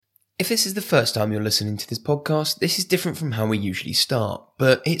If this is the first time you're listening to this podcast, this is different from how we usually start,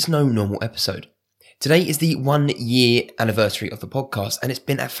 but it's no normal episode. Today is the 1 year anniversary of the podcast, and it's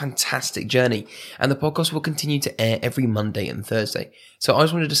been a fantastic journey, and the podcast will continue to air every Monday and Thursday. So I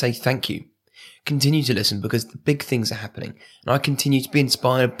just wanted to say thank you. Continue to listen because the big things are happening, and I continue to be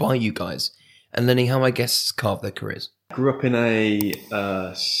inspired by you guys and learning how my guests carve their careers. I grew up in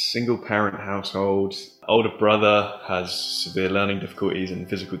a single parent household. Older brother has severe learning difficulties and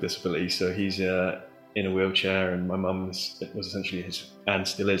physical disabilities, so he's in a wheelchair, and my mum was essentially his, and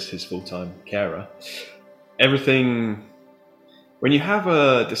still is, his full-time carer. Everything, when you have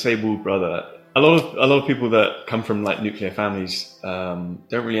a disabled brother, a lot of people that come from like nuclear families don't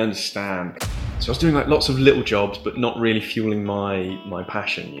really understand. So I was doing like lots of little jobs, but not really fueling my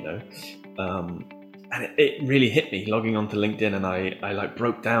passion, you know. And it really hit me logging onto LinkedIn, and I like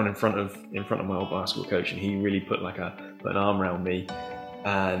broke down in front of my old basketball coach, and he really put an arm around me,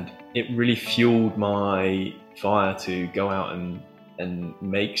 and it really fueled my fire to go out and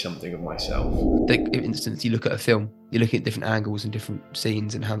make something of myself. Like, for instance, you look at a film, you look at different angles and different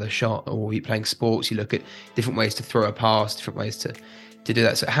scenes and how they're shot, or you're playing sports, you look at different ways to throw a pass, different ways to do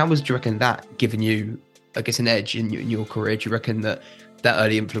that. So how do you reckon that given you, I guess, an edge in your career? Do you reckon that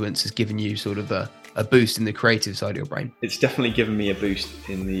early influence has given you sort of a boost in the creative side of your brain? It's definitely given me a boost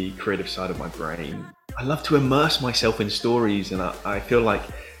in the creative side of my brain. I love to immerse myself in stories, and I feel like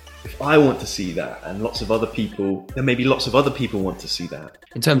if I want to see that, and lots of other people, then maybe lots of other people want to see that.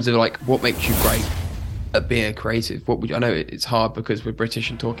 In terms of like what makes you great at being a creative, I know it's hard because we're British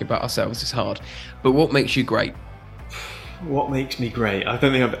and talking about ourselves is hard, but what makes you great? What makes me great? I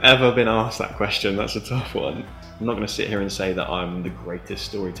don't think I've ever been asked that question. That's a tough one. I'm not going to sit here and say that I'm the greatest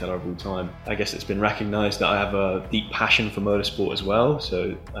storyteller of all time. I guess it's been recognised that I have a deep passion for motorsport as well.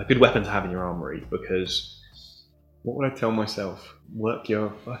 So a good weapon to have in your armoury, because what would I tell myself? Work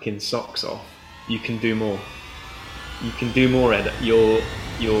your fucking socks off. You can do more. You can do more, Ed. You're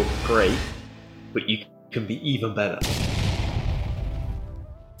great, but you can be even better.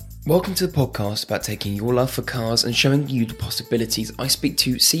 Welcome to the podcast about taking your love for cars and showing you the possibilities. I speak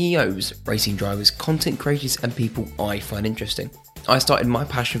to CEOs, racing drivers, content creators and people I find interesting. I started my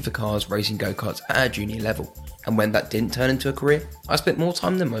passion for cars racing go-karts at a junior level, and when that didn't turn into a career, I spent more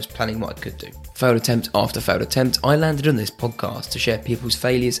time than most planning what I could do. Failed attempt after failed attempt, I landed on this podcast to share people's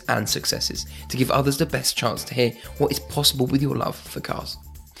failures and successes, to give others the best chance to hear what is possible with your love for cars.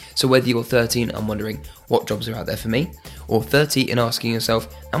 So whether you're 13 and wondering what jobs are out there for me, or 30 and asking yourself,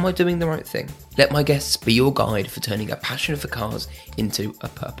 am I doing the right thing? Let my guests be your guide for turning a passion for cars into a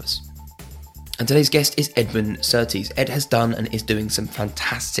purpose. And today's guest is Edmund Surtees. Ed has done and is doing some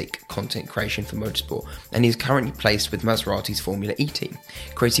fantastic content creation for motorsport, and he is currently placed with Maserati's Formula E team,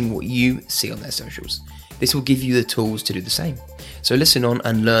 creating what you see on their socials. This will give you the tools to do the same. So listen on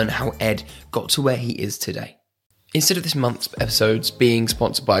and learn how Ed got to where he is today. Instead of this month's episodes being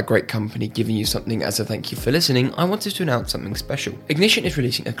sponsored by a great company giving you something as a thank you for listening, I wanted to announce something special. Ignition is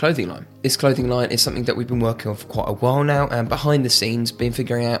releasing a clothing line. This clothing line is something that we've been working on for quite a while now, and behind the scenes been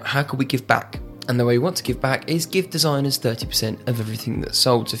figuring out how can we give back. And the way we want to give back is give designers 30% of everything that's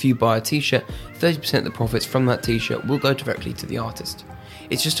sold. So if you buy a t-shirt, 30% of the profits from that t-shirt will go directly to the artist.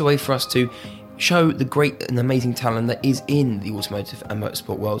 It's just a way for us to show the great and amazing talent that is in the automotive and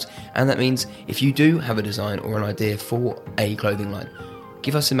motorsport worlds, and that means if you do have a design or an idea for a clothing line,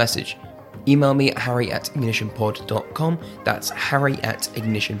 give us a message. Email me at harry@ignitionpod.com. That's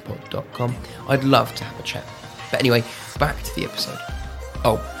harry@ignitionpod.com. I'd love to have a chat. But anyway, back to the episode.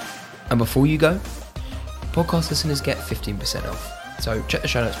 Oh, and before you go, podcast listeners get 15% off. So check the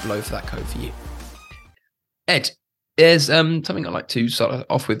show notes below for that code for you. Ed, there's something I'd like to start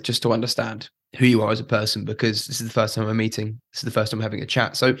off with just to understand who you are as a person, because this is the first time we're meeting. This is the first time we're having a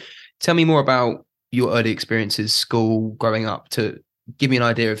chat. So tell me more about your early experiences, school, growing up, to give me an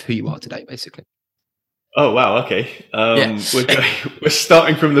idea of who you are today, basically. Oh, wow. Okay. We're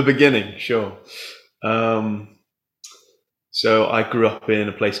starting from the beginning. Sure. So I grew up in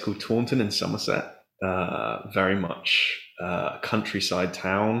a place called Taunton in Somerset, very much a countryside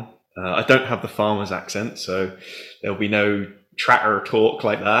town. I don't have the farmer's accent, so there'll be no tractor talk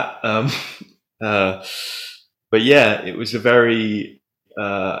like that. But yeah, it was a very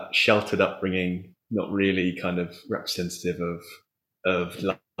sheltered upbringing, not really kind of representative of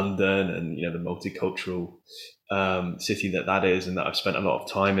London and, you know, the multicultural city that is, and that I've spent a lot of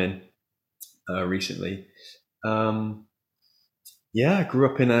time in recently. I grew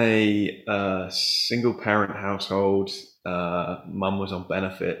up in a single parent household. Mum was on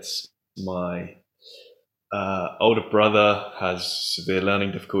benefits. My older brother has severe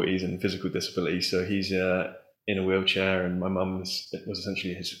learning difficulties and physical disabilities, so he's in a wheelchair, and my mum was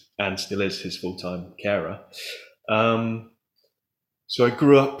essentially his, and still is, his full-time carer. So I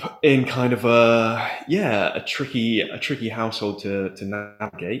grew up in kind of a tricky household to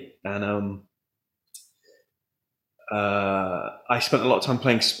navigate, and I spent a lot of time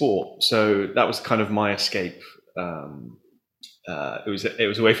playing sport, so that was kind of my escape. It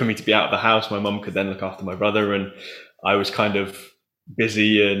was a way for me to be out of the house. My mum could then look after my brother, and I was kind of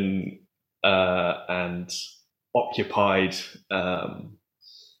busy and occupied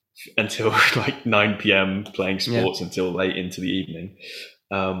until like 9 p.m. playing sports until late into the evening.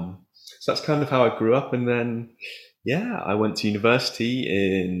 So that's kind of how I grew up. And then, I went to university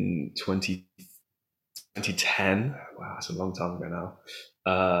in 2010. Wow, that's a long time ago now.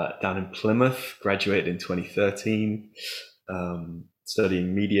 Down in Plymouth, graduated in 2013,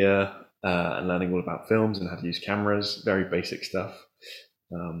 studying media and learning all about films and how to use cameras, very basic stuff.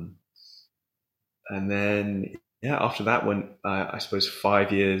 And then, after that went, I suppose,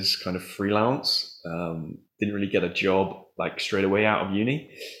 5 years kind of freelance. Didn't really get a job like straight away out of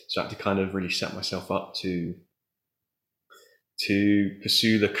uni. So I had to kind of really set myself up to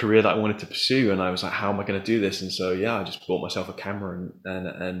pursue the career that I wanted to pursue. And I was like, how am I going to do this? And so, I just bought myself a camera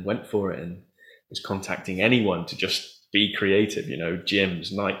and went for it, and was contacting anyone to just be creative,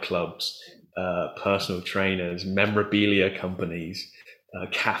 gyms, nightclubs, personal trainers, memorabilia companies,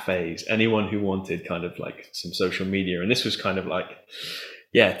 cafes, anyone who wanted kind of like some social media. And this was kind of like,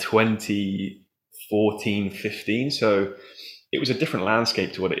 2014, 15. So it was a different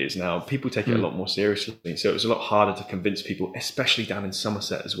landscape to what it is now. People take it a lot more seriously. So it was a lot harder to convince people, especially down in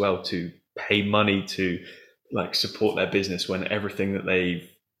Somerset as well, to pay money to like support their business when everything that they've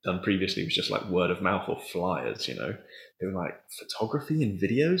done previously was just like word of mouth or flyers, They were like, photography and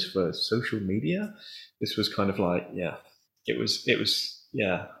videos for social media. This was kind of like, it was, I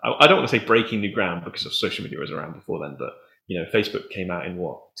don't want to say breaking new ground, because of social media was around before then, but Facebook came out in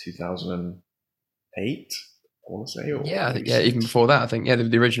 2008, I want to say, or I think, even before that, I think,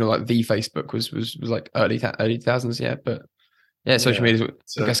 the original like the Facebook was like early 2000s, but social media,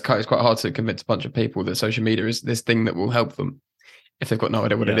 I guess, it's quite hard to convince a bunch of people that social media is this thing that will help them if they've got no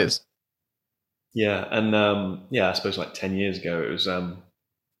idea what it is. And I suppose like 10 years ago, it was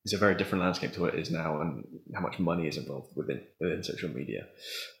it's a very different landscape to what it is now, and how much money is involved within social media.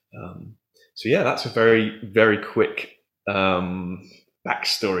 So that's a very, very quick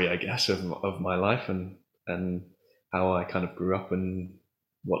backstory, I guess, of my life and how I kind of grew up and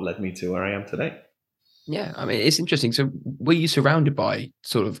what led me to where I am today. Yeah, I mean, it's interesting. So were you surrounded by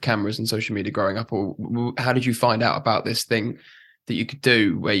sort of cameras and social media growing up, or how did you find out about this thing that you could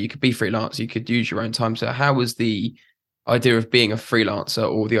do where you could be freelance, you could use your own time? So how was the idea of being a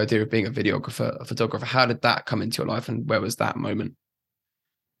freelancer, or the idea of being a videographer, a photographer, how did that come into your life, and where was that moment?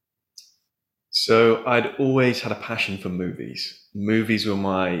 So I'd always had a passion for movies. Movies were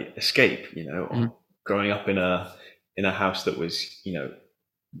my escape, growing up in a house that was,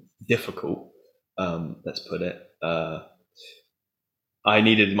 difficult, let's put it. I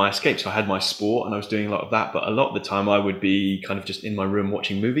needed my escape. So I had my sport and I was doing a lot of that, but a lot of the time I would be kind of just in my room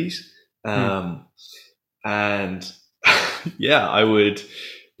watching movies. And I would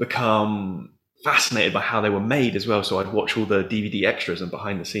become fascinated by how they were made as well. So I'd watch all the DVD extras and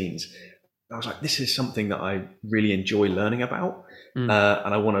behind the scenes. I was like, this is something that I really enjoy learning about, and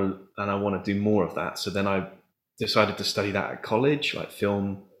I want to do more of that. So then I decided to study that at college. Like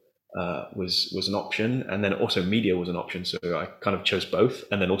film was an option, and then also media was an option. So I kind of chose both,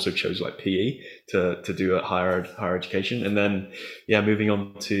 and then also chose like PE to do a higher education. And then moving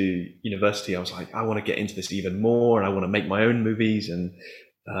on to university, I was like, I want to get into this even more, and I want to make my own movies, and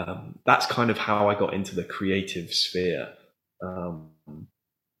that's kind of how I got into the creative sphere.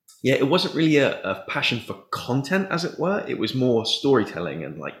 It wasn't really a passion for content, as it were. It was more storytelling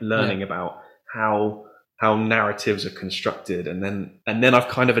and like learning about how narratives are constructed, and then I've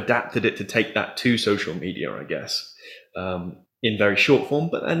kind of adapted it to take that to social media, I guess, in very short form.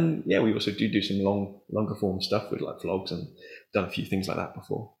 But then we also do some longer form stuff with like vlogs, and done a few things like that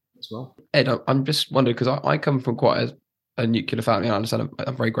before as well. Ed, I'm just wondering, because I come from quite a nuclear family, and I understand.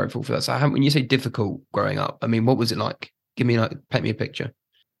 I'm very grateful for that. So when you say difficult growing up, I mean, what was it like? Paint me a picture.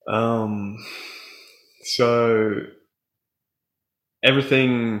 So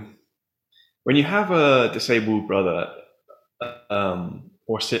everything, when you have a disabled brother,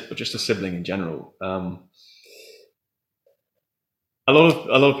 or just a sibling in general, a lot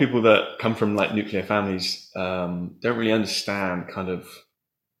of people that come from like nuclear families don't really understand kind of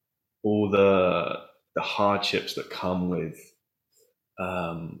all the hardships that come with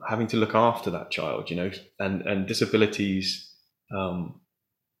having to look after that child, and disabilities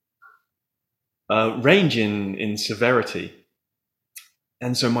range in severity.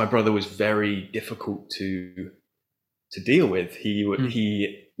 And so my brother was very difficult to deal with. He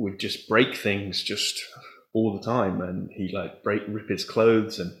would just break things just all the time, and he like rip his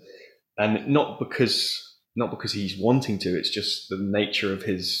clothes, and not because he's wanting to. It's just the nature of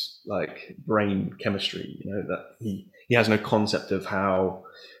his like brain chemistry. You know, that he has no concept of how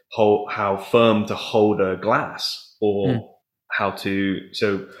firm to hold a glass, or how to.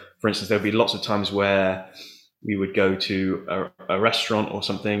 So, for instance, there'd be lots of times where we would go to a restaurant or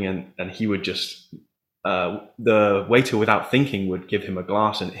something, and he would just the waiter, without thinking, would give him a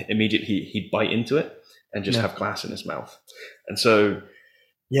glass, and immediately he'd bite into it and just have glass in his mouth. And so,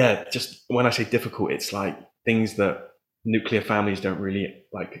 yeah, just when I say difficult, it's like things that nuclear families don't really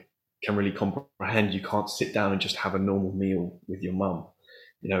can really comprehend. You can't sit down and just have a normal meal with your mum.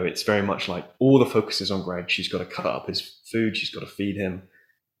 You know, it's very much like all the focus is on Greg. She's got to cut up his food. She's got to feed him.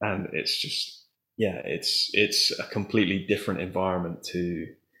 And it's just, yeah, it's a completely different environment to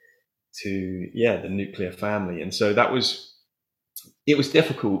the nuclear family. And so it was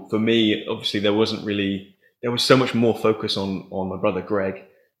difficult for me. Obviously there was so much more focus on my brother Greg,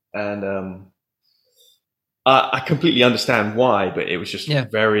 and I completely understand why, but it was just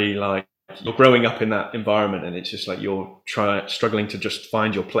very like, you're growing up in that environment, and it's just like you're struggling to just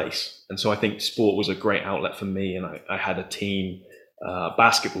find your place. And so I think sport was a great outlet for me, and I had a team.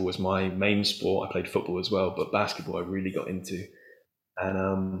 Basketball was my main sport. I played football as well, but basketball I really got into.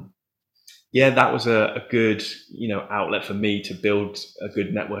 And that was a good, outlet for me to build a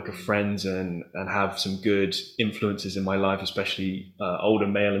good network of friends and have some good influences in my life, especially older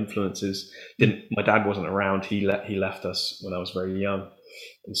male influences. My dad wasn't around. He left us when I was very young.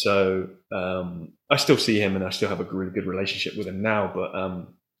 And so I still see him, and I still have a really good relationship with him now. But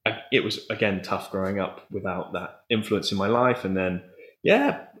it was, again, tough growing up without that influence in my life. And then,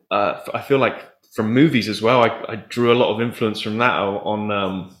 I feel like from movies as well, I drew a lot of influence from that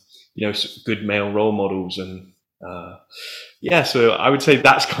on good male role models. And so I would say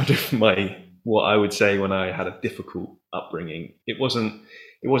that's kind of what I would say when I had a difficult upbringing. It wasn't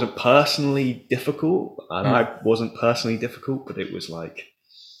personally difficult, and I wasn't personally difficult, but it was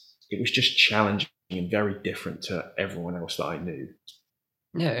just challenging and very different to everyone else that I knew.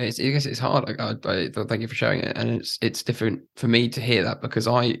 Yeah, I guess it's hard. Thank you for sharing it, and it's different for me to hear that, because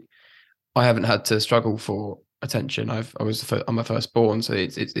I haven't had to struggle for attention. I'm a firstborn, so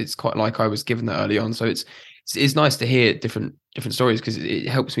it's quite like I was given that early on. So it's nice to hear different stories, because it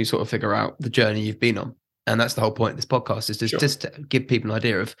helps me sort of figure out the journey you've been on, and that's the whole point of this podcast, is just to give people an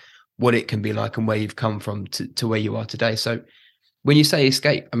idea of what it can be like and where you've come from to where you are today. So when you say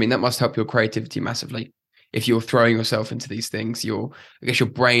escape, I mean, that must help your creativity massively. If you're throwing yourself into these things, I guess your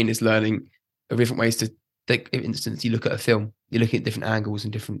brain is learning of different ways to. For instance, you look at a film, you're looking at different angles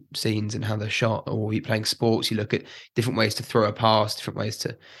and different scenes and how they're shot, or you're playing sports, you look at different ways to throw a pass, different ways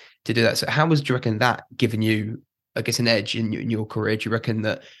to do that. So do you reckon that given you, I guess, an edge in your career? Do you reckon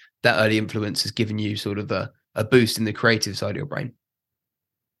that early influence has given you sort of a boost in the creative side of your brain?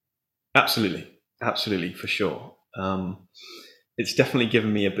 Absolutely, for sure. It's definitely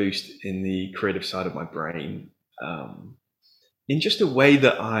given me a boost in the creative side of my brain, in just a way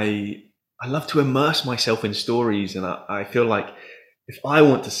that I love to immerse myself in stories. And I feel like if I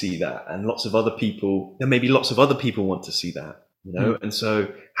want to see that, and lots of other people, then maybe lots of other people want to see that, And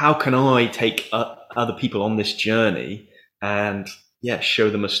so how can I take other people on this journey and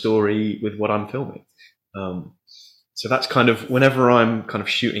show them a story with what I'm filming? So that's kind of, whenever I'm kind of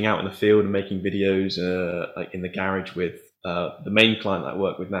shooting out in the field and making videos, like in the garage with the main client that I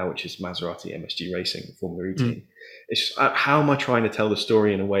work with now, which is Maserati MSG Racing, the Formula E team. It's just, how am I trying to tell the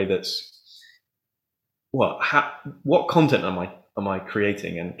story in a way that's, what content am I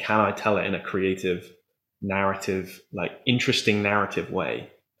creating, and can I tell it in a creative narrative, like interesting narrative way?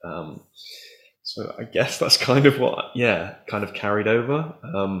 So I guess that's kind of what, kind of carried over.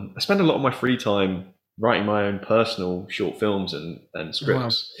 I spend a lot of my free time writing my own personal short films and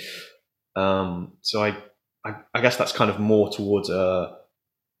scripts. Wow. So I guess that's kind of more towards a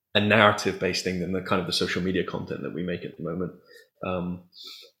narrative-based thing than the kind of the social media content that we make at the moment.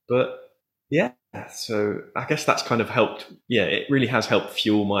 So I guess that's kind of helped. Yeah, it really has helped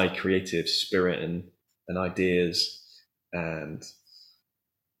fuel my creative spirit and ideas. And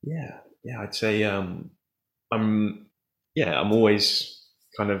I'd say I'm always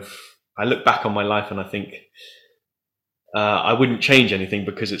kind of, I look back on my life and I think I wouldn't change anything,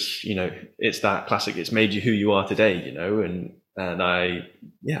 because it's that classic, it's made you who you are today, and I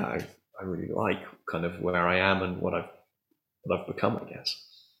really like kind of where I am and what I've become, I guess.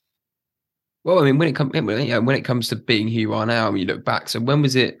 Well, I mean, when it comes to being who you are now, and you look back, so when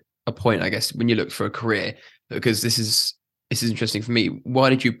was it a point, I guess, when you look for a career? Because this is interesting for me. Why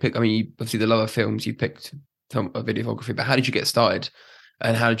did you pick? I mean, obviously the love of films, you picked film videography, but how did you get started?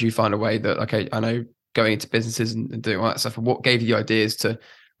 And how did you find a way that, okay, I know going into businesses and doing all that stuff, and what gave you the ideas to,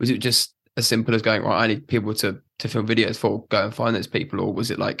 was it just as simple as going, right, I need people to film videos for, go and find those people? Or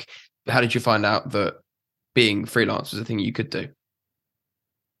was it like, how did you find out that being freelance was a thing you could do?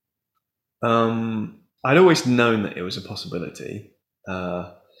 I'd always known that it was a possibility.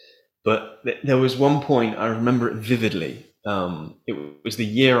 But there was one point, I remember it vividly. It was the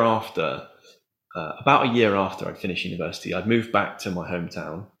year after, about a year after I'd finished university. I'd moved back to my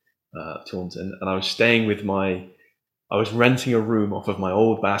hometown, Taunton, and I was staying with I was renting a room off of my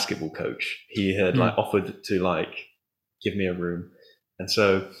old basketball coach. He had offered to give me a room. And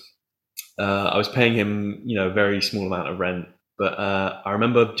so I was paying him, a very small amount of rent. But I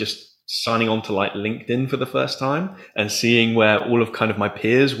remember just signing on to LinkedIn for the first time and seeing where all of kind of my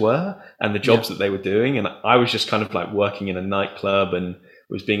peers were and the jobs that they were doing. And I was just kind of working in a nightclub and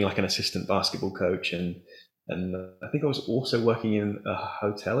was being an assistant basketball coach. And I think I was also working in a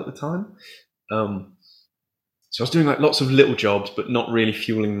hotel at the time. So I was doing lots of little jobs, but not really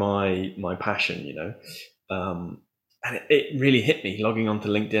fueling my passion, and it really hit me logging onto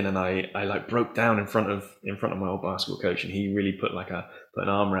LinkedIn, and I broke down in front of my old basketball coach, and he really put an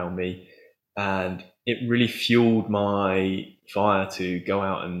arm around me, and it really fueled my fire to go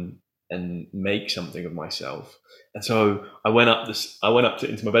out and make something of myself. And so I went up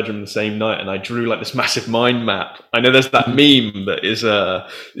into my bedroom the same night, and I drew this massive mind map. I know there's that meme that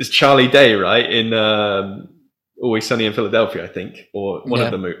is Charlie Day, right, in Always Sunny in Philadelphia, I think, or one of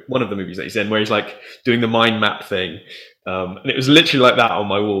the movies that he's in, where he's doing the mind map thing, and it was literally like that on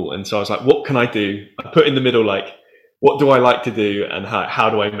my wall. And so I was like, what can I do? I put in the middle what do I like to do, and how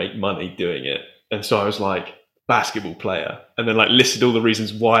do I make money doing it? And so I was basketball player, and then listed all the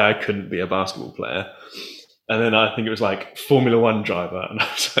reasons why I couldn't be a basketball player. And then I think it was Formula One driver, and I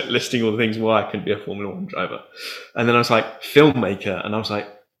was listing all the things why I couldn't be a Formula One driver. And then I was filmmaker, and I was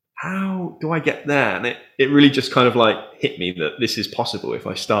how do I get there? And it really just kind of hit me that this is possible if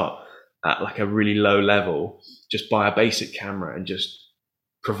I start at a really low level, just buy a basic camera and just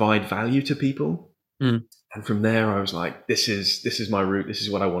provide value to people. And from there I was this is my route. This is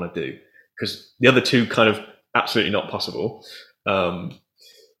what I want to do, because the other two kind of absolutely not possible. And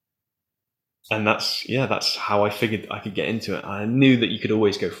that's how I figured I could get into it. I knew that you could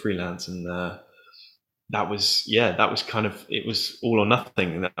always go freelance, and that was kind of, it was all or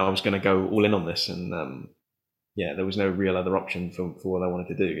nothing, that I was going to go all in on this. And there was no real other option for what I wanted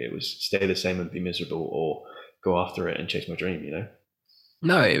to do. It was stay the same and be miserable, or go after it and chase my dream,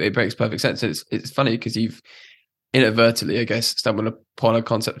 No, it makes perfect sense. It's funny because you've inadvertently, I guess, stumbled upon a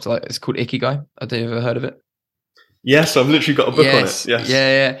concept it's called Ikigai. I don't know if you've ever heard of it. Yes, I've literally got a book on it. Yes.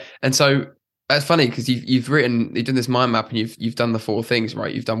 Yeah. And so that's funny because you've done this mind map, and you've done the 4 things,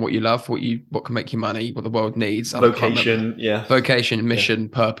 right? You've done what you love, what can make you money, what the world needs, vocation, mission,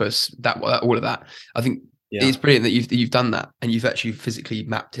 purpose, all of that. I think it's brilliant that you've done that, and you've actually physically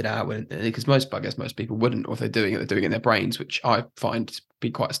mapped it out. Because most people wouldn't, or if they're doing it in their brains, which I find to be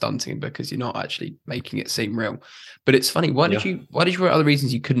quite stunting, because you're not actually making it seem real. But it's funny. Why did you write other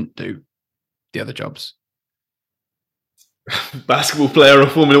reasons you couldn't do the other jobs? Basketball player or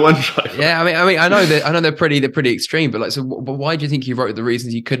Formula One driver? Yeah, I mean, I know they're pretty extreme, but but why do you think you wrote the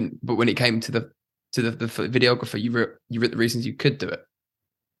reasons you couldn't? But when it came to the videographer, you wrote the reasons you could do it.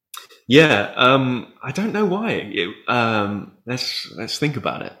 Yeah, I don't know why. Let's think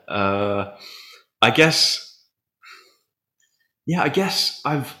about it. I guess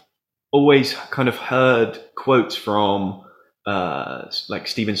I've always kind of heard quotes from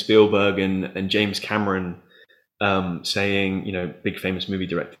Steven Spielberg and James Cameron, saying, big famous movie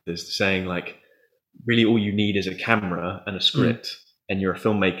directors saying really all you need is a camera and a script, and you're a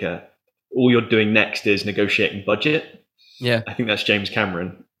filmmaker. All you're doing next is negotiating budget. Yeah, I think that's James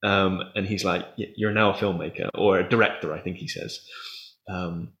Cameron. And he's you're now a filmmaker, or a director, I think he says.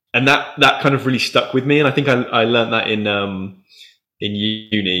 And that kind of really stuck with me. And I think I learned that in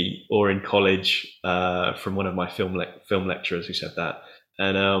uni or in college, from one of my film lecturers who said that.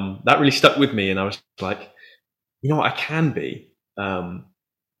 And that really stuck with me. And I was you know what, I can be.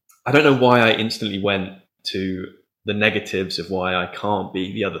 I don't know why I instantly went to the negatives of why I can't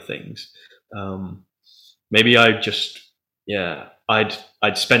be the other things. Maybe I just,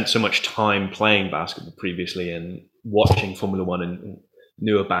 I'd spent so much time playing basketball previously and watching Formula One, and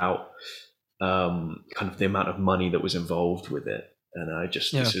knew about kind of the amount of money that was involved with it. And I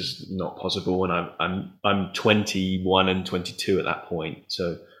just, this is not possible. And I'm 21 and 22 at that point.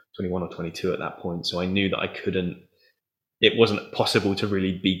 So 21 or 22 at that point. So I knew that I couldn't it wasn't possible to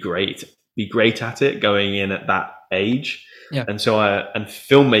really be great at it going in at that age. Yeah. And so and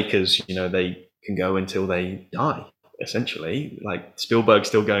filmmakers, they can go until they die, essentially. Like Spielberg's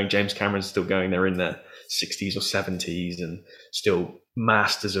still going, James Cameron's still going. They're in their 60s or 70s and still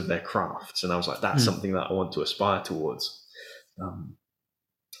masters of their crafts. And I was like, that's something that I want to aspire towards.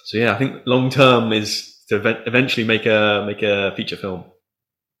 So yeah, I think long term is to eventually make a feature film,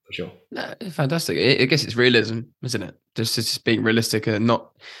 for sure. No, fantastic. I guess it's realism, isn't it? Just being realistic and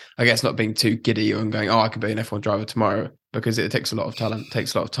not being too giddy and going, I could be an F1 driver tomorrow, because it takes a lot of talent,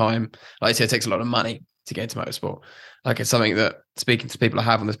 takes a lot of time. Like I said, it takes a lot of money to get into motorsport. Like it's something that, speaking to people I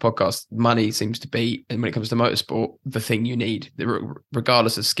have on this podcast, money seems to be, and when it comes to motorsport, the thing you need,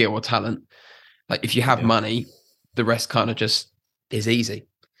 regardless of skill or talent. Like if you have money, the rest kind of just is easy.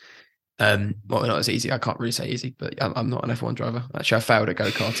 Well, not as easy. I can't really say easy, but I'm not an F1 driver. Actually, I failed at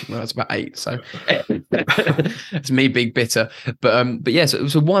go-karting when I was about 8, so it's me being bitter. But yeah,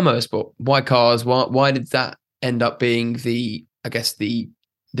 so why motorsport? Why cars? Why did that end up being the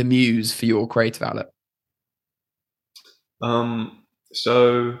muse for your creative outlet?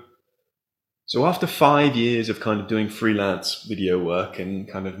 So after 5 years of kind of doing freelance video work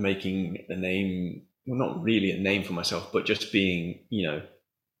and kind of making a name, well, not really a name for myself, but just being,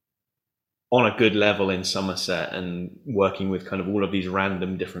 on a good level in Somerset and working with kind of all of these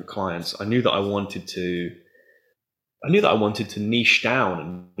random different clients, I knew that I wanted to niche down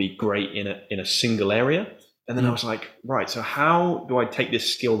and be great in a single area. And then I was like, right, so how do I take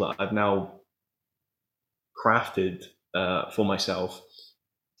this skill that I've now crafted for myself,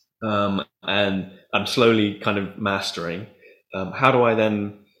 and I'm slowly kind of mastering, how do I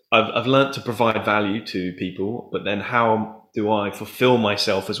then, I've learned to provide value to people, but then how do I fulfill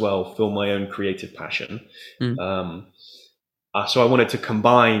myself as well, fill my own creative passion? So I wanted to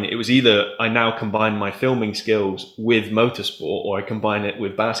combine, it was either I now combine my filming skills with motorsport, or I combine it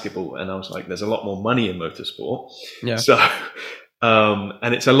with basketball. And I was like, there's a lot more money in motorsport. Yeah. So,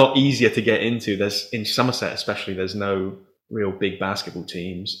 and it's a lot easier to get into. In Somerset especially, there's no real big basketball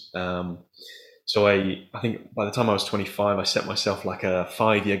teams. So I think by the time I was 25, I set myself like a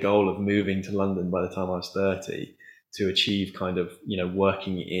 5-year goal of moving to London by the time I was 30, to achieve kind of,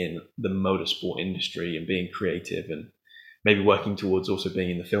 working in the motorsport industry and being creative, and maybe working towards also being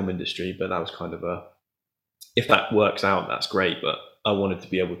in the film industry. But that was kind of if that works out, that's great. But I wanted to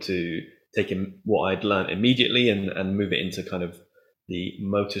be able to take what I'd learned immediately and move it into kind of the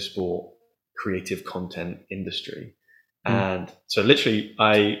motorsport creative content industry. And so literally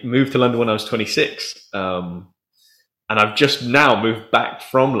I moved to London when I was 26. And I've just now moved back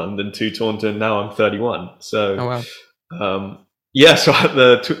from London to Taunton. Now I'm 31. So, so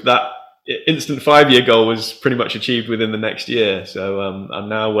that instant 5-year goal was pretty much achieved within the next year. So I'm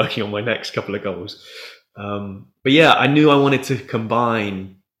now working on my next couple of goals. But yeah, I knew I wanted to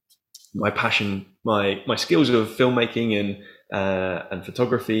combine my passion, my skills of filmmaking and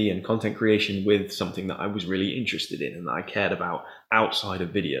photography and content creation with something that I was really interested in and that I cared about outside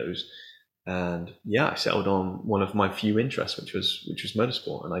of videos. And yeah, I settled on one of my few interests, which was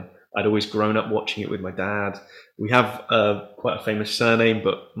motorsport. And I'd always grown up watching it with my dad. We have quite a famous surname,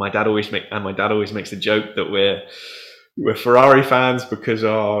 but my dad always makes the joke that we're Ferrari fans because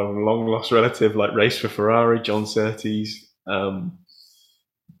our long lost relative raced for Ferrari, John Surtees.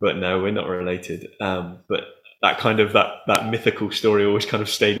 But no, we're not related. But that kind of that mythical story always kind of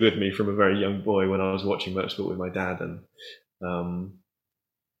stayed with me from a very young boy when I was watching motorsport with my dad. And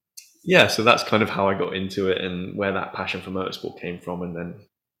yeah, so that's kind of how I got into it and where that passion for motorsport came from, and then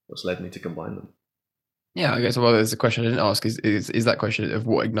what's led me to combine them. Yeah, I guess there's a question I didn't ask is that question of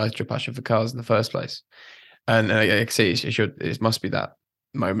what ignited your passion for cars in the first place. And I can see it must be that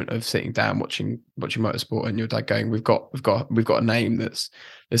moment of sitting down watching motorsport and your dad going, we've got a name that's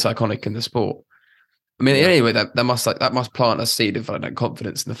iconic in the sport. I mean, anyway, that must plant a seed of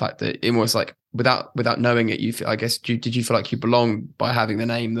confidence in the fact that it was like without knowing it, did you feel like you belonged by having the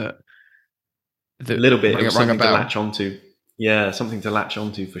name that a little bit, it was something to latch onto. Yeah, something to latch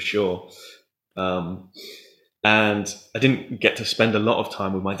onto for sure. And I didn't get to spend a lot of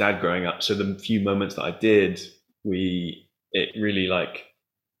time with my dad growing up. So the few moments that I did, it really I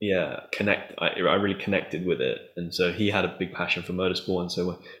really connected with it. And so he had a big passion for motorsport. And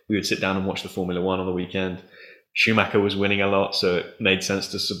so we would sit down and watch the Formula One on the weekend. Schumacher was winning a lot, so it made sense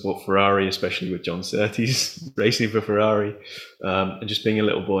to support Ferrari, especially with John Surtees racing for Ferrari. And just being a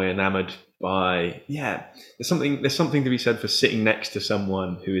little boy enamored by, there's something to be said for sitting next to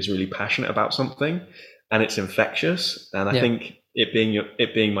someone who is really passionate about something, and it's infectious. And I think it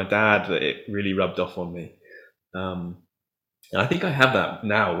being my dad, that it really rubbed off on me. And I think I have that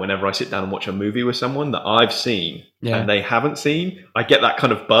now whenever I sit down and watch a movie with someone that I've seen Yeah. and they haven't seen. I get that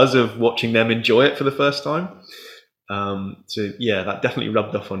kind of buzz of watching them enjoy it for the first time. So yeah, that definitely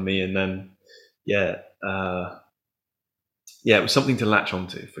rubbed off on me. And then, yeah, yeah, it was something to latch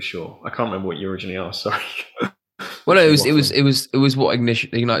onto for sure. I can't remember what you originally asked. Sorry. Well, no, Waffling. it was what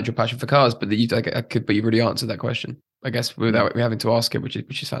ignited your passion for cars, but but you really answered that question, I guess, without me having to ask it, which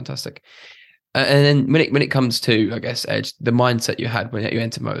is fantastic. And then when it comes to, I guess, Edge, the mindset you had when you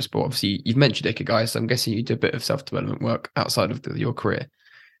entered motorsport, obviously you've mentioned it, guys. So I'm guessing you did a bit of self-development work outside of your career.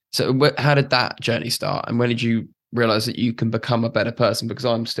 So how did that journey start, and when did you realize that you can become a better person? Because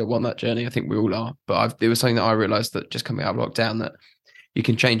I'm still on that journey. I think we all are. But it was something that I realized that just coming out of lockdown, that you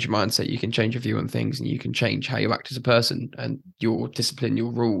can change your mindset, you can change your view on things, and you can change how you act as a person, and your discipline,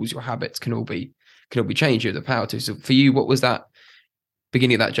 your rules, your habits can all be changed. You have the power to. So for you, what was that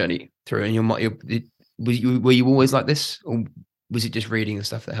beginning of that journey through? And were you always like this, or was it just reading and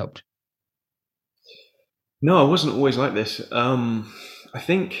stuff that helped? No, I wasn't always like this. I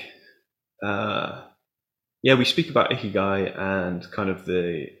think, yeah, we speak about ikigai and kind of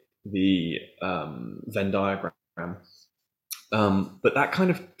the Venn diagram, but that kind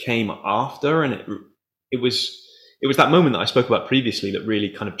of came after, and it was that moment that I spoke about previously that really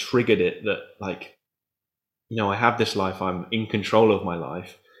kind of triggered it. That, like, I have this life. I'm in control of my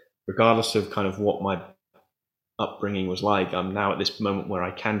life, regardless of kind of what my upbringing was like. I'm now at this moment where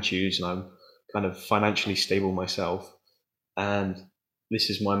I can choose, and I'm kind of financially stable myself, and this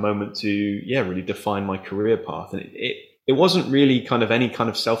is my moment to, yeah, really define my career path. And it wasn't really kind of any kind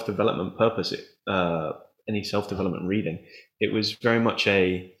of self-development purpose, any self-development reading. It was very much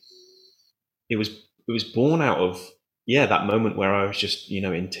it was born out of, yeah, that moment where I was just,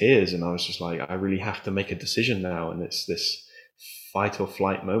 in tears, and I was just like, I really have to make a decision now, and it's this fight or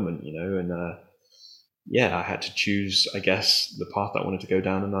flight moment, and yeah, I had to choose, I guess, the path that I wanted to go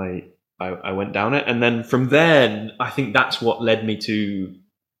down, and I went down it. And then from then, I think that's what led me to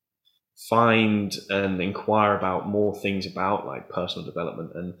find and inquire about more things about, like, personal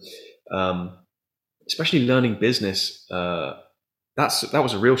development, and especially learning business. That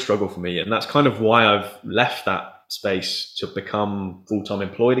was a real struggle for me, and that's kind of why I've left that space to become full-time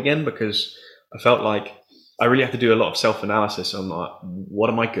employed again, because I felt like I really have to do a lot of self-analysis on, like, what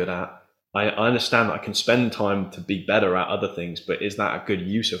am I good at? I understand that I can spend time to be better at other things, but is that a good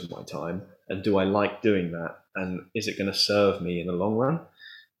use of my time? And do I like doing that? And is it going to serve me in the long run?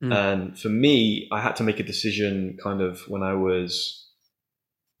 And for me, I had to make a decision kind of when I was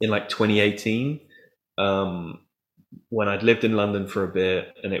in, like, 2018, when I'd lived in London for a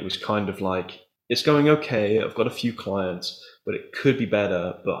bit, and it was kind of like, it's going okay. I've got a few clients, but it could be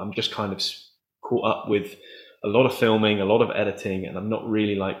better. But I'm just kind of caught up with a lot of filming, a lot of editing, and I'm not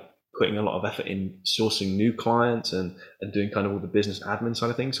really, like, putting a lot of effort in sourcing new clients and doing kind of all the business admin side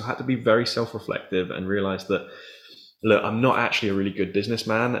of things. So I had to be very self-reflective and realize that, look, I'm not actually a really good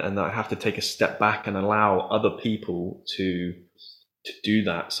businessman, and that I have to take a step back and allow other people to do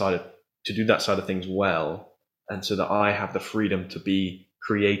that side of things well, and so that I have the freedom to be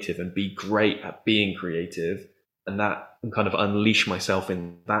creative and be great at being creative, and kind of unleash myself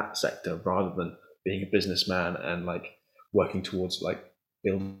in that sector rather than being a businessman and, like, working towards, like,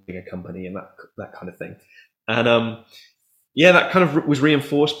 building a company and that kind of thing. And yeah, that kind of was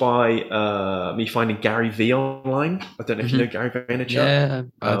reinforced by me finding Gary Vee online. I don't know if you know Gary Vaynerchuk. Yeah,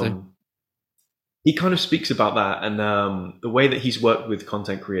 I do. He kind of speaks about that, and the way that he's worked with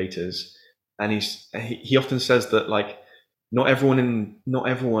content creators, and he often says that, like, not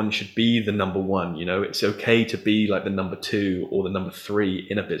everyone should be the number one. It's okay to be, like, the number two or the number three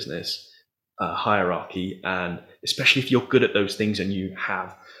in a business hierarchy, and especially if you're good at those things and you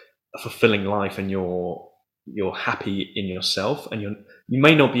have a fulfilling life and you're happy in yourself, and you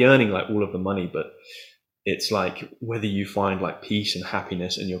may not be earning, like, all of the money, but it's like whether you find, like, peace and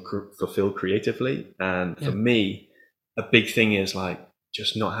happiness and you're fulfilled creatively. And for me, a big thing is, like,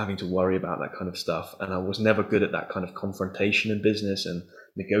 just not having to worry about that kind of stuff. And I was never good at that kind of confrontation in business and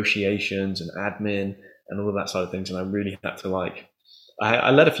negotiations and admin and all of that side of things. And I really had to, like,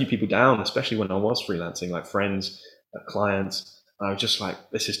 I let a few people down, especially when I was freelancing, like friends, clients. I was just like,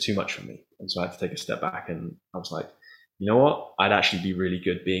 this is too much for me. And so I had to take a step back, and I was like, you know what? I'd actually be really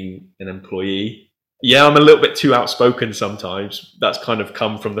good being an employee. Yeah, I'm a little bit too outspoken sometimes. That's kind of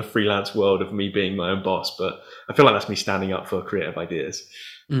come from the freelance world of me being my own boss, but I feel like that's me standing up for creative ideas.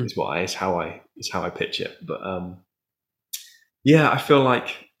 Is how I pitch it. But yeah, I feel like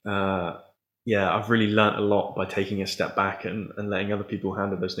yeah, I've really learnt a lot by taking a step back and letting other people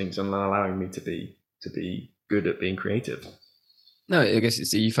handle those things, and allowing me to be good at being creative. No, I guess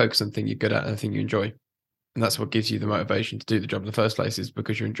it's you focus on the thing you're good at and the thing you enjoy. And that's what gives you the motivation to do the job in the first place, is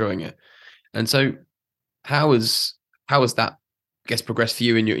because you're enjoying it. And so how has that, I guess, progressed for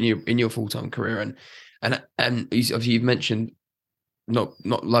you in your full-time career? And obviously you've mentioned not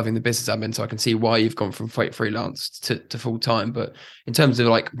loving the business admin, so I can see why you've gone from freelance to full-time. But in terms of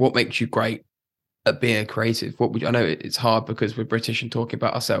like what makes you great at being a creative, what would you, I know it's hard because we're British and talking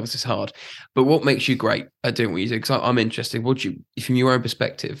about ourselves is hard, but what makes you great at doing what you do? Because I'm interested. What do you, from your own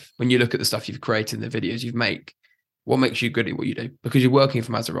perspective, when you look at the stuff you've created and the videos you've made, what makes you good at what you do? Because you're working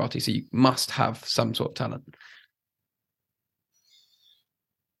for Maserati, so you must have some sort of talent.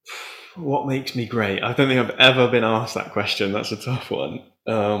 What makes me great? I don't think I've ever been asked that question. That's a tough one.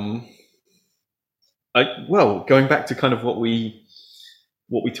 Well, going back to kind of what we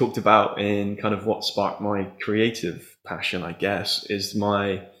talked about in kind of what sparked my creative passion, I guess, is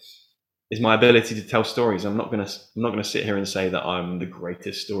my ability to tell stories. I'm not gonna sit here and say that I'm the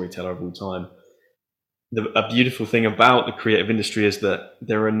greatest storyteller of all time. A beautiful thing about the creative industry is that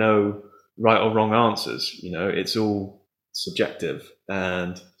there are no right or wrong answers. You know, it's all subjective,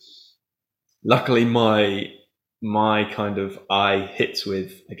 and luckily my kind of eye hits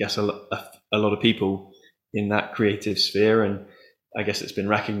with, I guess, a lot of people in that creative sphere, and I guess it's been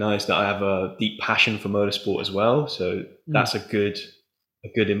recognized that I have a deep passion for motorsport as well. So that's a good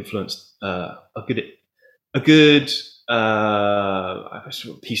influence, a good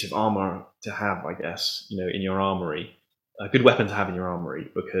piece of armor to have, I guess, you know, in your armory, a good weapon to have in your armory,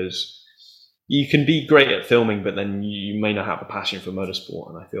 because you can be great at filming, but then you may not have a passion for motorsport.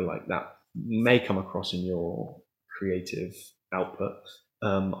 And I feel like that may come across in your creative output.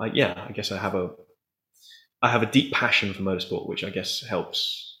 I guess I have a deep passion for motorsport, which I guess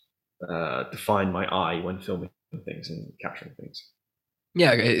helps define my eye when filming things and capturing things.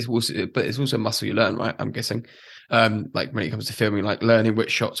 Yeah, it's also a muscle you learn, right? I'm guessing, like when it comes to filming, like learning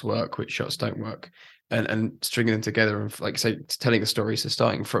which shots work, which shots don't work, and stringing them together, and like say telling a story. So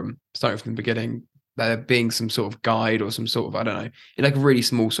starting from the beginning, there being some sort of guide or some sort of, I don't know, in like a really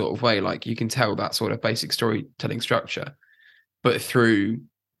small sort of way, like you can tell that sort of basic storytelling structure, but through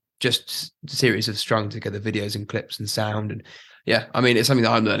just a series of strung together videos and clips and sound. And yeah, I mean, it's something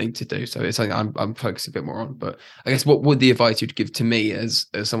that I'm learning to do, so it's something I'm focused a bit more on. But I guess what would the advice you'd give to me as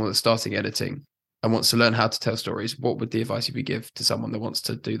someone that's starting editing and wants to learn how to tell stories? What would the advice you give to someone that wants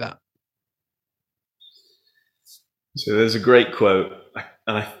to do that? So there's a great quote,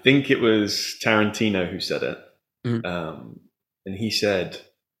 and I think it was Tarantino who said it. And he said,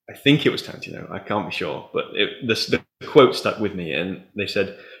 I think it was Tarantino, I can't be sure, but the quote stuck with me, and they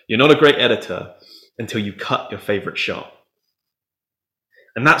said, "You're not a great editor until you cut your favorite shot."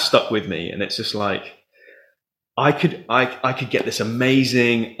 And that stuck with me, and it's just like, I could get this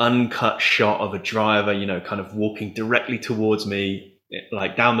amazing uncut shot of a driver, you know, kind of walking directly towards me,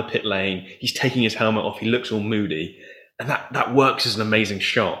 like down the pit lane. He's taking his helmet off. He looks all moody, and that works as an amazing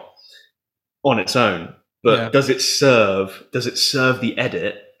shot on its own. But does it serve the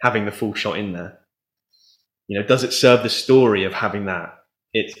edit having the full shot in there? You know, does it serve the story of having that?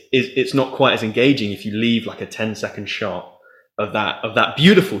 It's not quite as engaging if you leave like a 10-second shot of that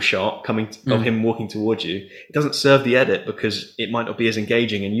beautiful shot of him walking towards you. It doesn't serve the edit because it might not be as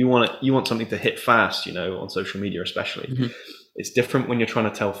engaging, and you want something to hit fast, you know, on social media especially. It's different when you're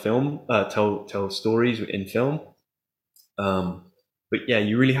trying to tell stories in film. But yeah,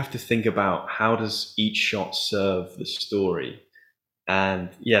 you really have to think about, how does each shot serve the story? And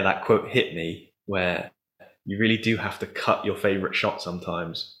yeah, that quote hit me, where you really do have to cut your favorite shot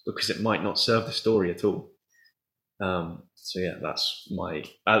sometimes because it might not serve the story at all. So yeah, that's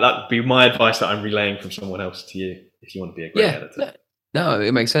that'd be my advice that I'm relaying from someone else to you if you want to be a great editor. No,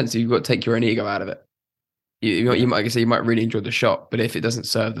 it makes sense. You've got to take your own ego out of it. You might say you might really enjoy the shot, but if it doesn't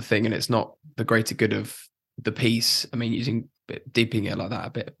serve the thing and it's not the greater good of the piece, I mean, deeping it like that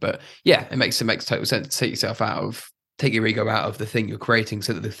a bit, but yeah, it makes total sense to take your ego out of the thing you're creating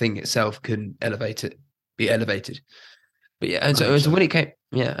so that the thing itself can be elevated. But yeah, and so when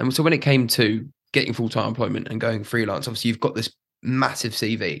it came to getting full-time employment and going freelance, obviously you've got this massive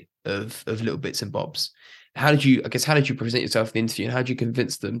CV of little bits and bobs. How did you present yourself in the interview, and how did you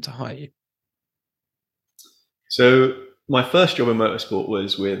convince them to hire you? So my first job in motorsport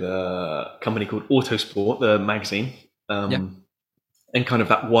was with a company called Autosport, the magazine, and kind of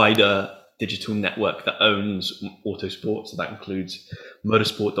that wider digital network that owns Autosport. So that includes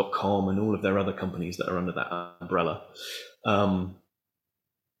Motorsport.com and all of their other companies that are under that umbrella.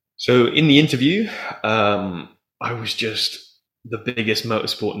 So in the interview, I was just the biggest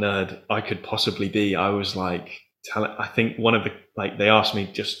motorsport nerd I could possibly be. I was like, I think they asked me,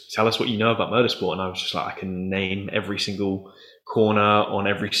 just tell us what you know about motorsport. And I was just like, I can name every single corner on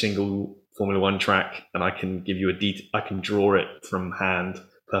every single Formula One track, and I can give you I can draw it from hand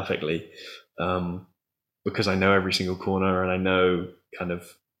perfectly, because I know every single corner, and I know kind of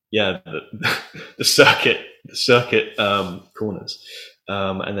the circuit corners,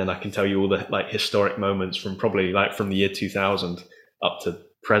 and then I can tell you all the like historic moments from probably like from the year 2000 up to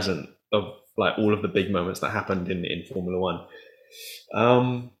present of like all of the big moments that happened in Formula One.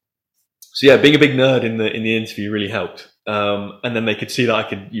 So yeah, being a big nerd in the interview really helped. And then they could see that I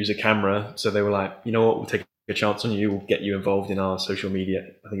could use a camera, so they were like, you know what, we'll take a chance on you. We'll get you involved in our social media.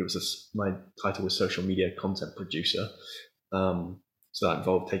 I think it was my title was social media content producer. So that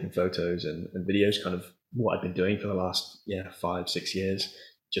involved taking photos and videos, kind of what I've been doing for the last 5-6 years,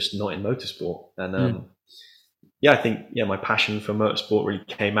 just not in motorsport. And I think my passion for motorsport really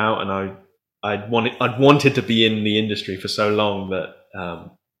came out, and I'd wanted to be in the industry for so long that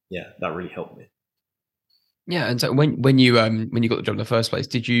that really helped me. Yeah, and so when you got the job in the first place,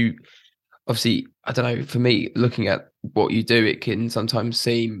 did you obviously, I don't know, for me, looking at what you do, it can sometimes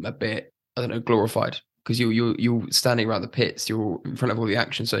seem a bit, I don't know, glorified, because you're standing around the pits, you're in front of all the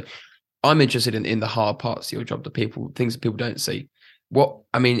action. So I'm interested in the hard parts of your job, things that people don't see. What,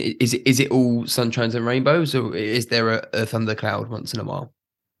 I mean, is it all sunshines and rainbows, or is there a thundercloud once in a while?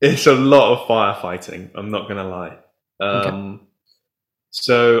 It's a lot of firefighting, I'm not gonna lie. Okay.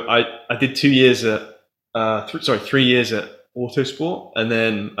 So I did 2 years at 3 years at Autosport, and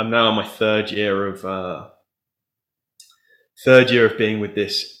then I'm now in my third year of being with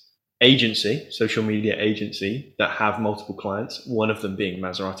this agency, social media agency, that have multiple clients, one of them being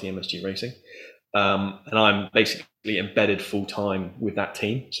Maserati MSG Racing. And I'm basically embedded full time with that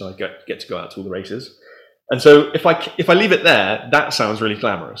team, so I get to go out to all the races. And so if I leave it there, that sounds really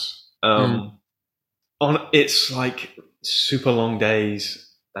glamorous. It's like super long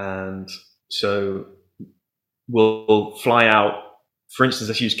days, and so we'll fly out. For instance,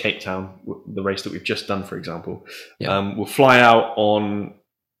 let's use Cape Town, the race that we've just done, for example. Yeah. We'll fly out on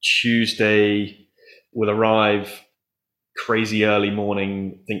Tuesday. We'll arrive crazy early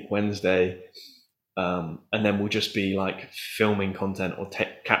morning, I think Wednesday. And then we'll just be like filming content or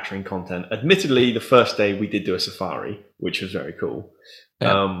capturing content. Admittedly, the first day we did do a safari, which was very cool.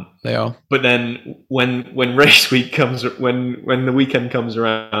 Yeah, they are. But then when race week comes, when the weekend comes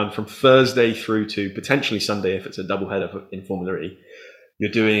around, from Thursday through to potentially Sunday, if it's a double header in Formula E, you're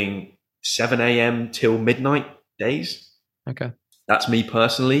doing 7 a.m. till midnight days. Okay. That's me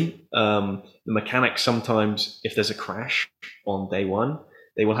personally. The mechanics, sometimes if there's a crash on day one,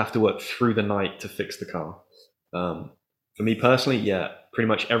 they will have to work through the night to fix the car. For me personally, pretty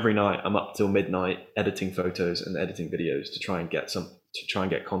much every night I'm up till midnight editing photos and editing videos to try and get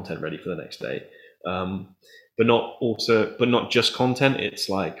content ready for the next day. But not just content. It's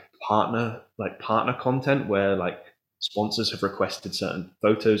like partner content, where like sponsors have requested certain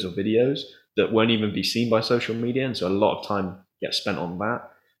photos or videos that won't even be seen by social media, and so a lot of time gets spent on that.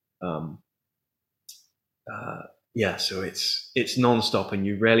 So it's non-stop, and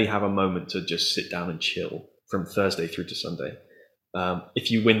you rarely have a moment to just sit down and chill from Thursday through to Sunday.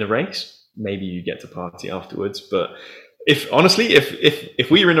 If you win the race, maybe you get to party afterwards. But if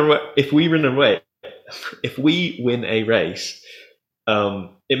we win a race,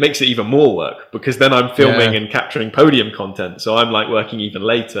 it makes it even more work, because then I'm filming and capturing podium content. So I'm like working even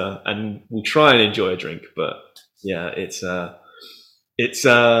later, and we'll try and enjoy a drink. But it's a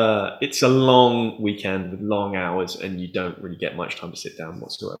long weekend with long hours, and you don't really get much time to sit down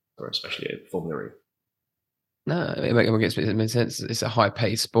whatsoever, especially at Formula E. No, it makes sense. It's a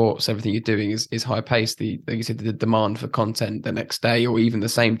high-paced sport, so everything you're doing is high-paced. Like you said, the demand for content the next day or even the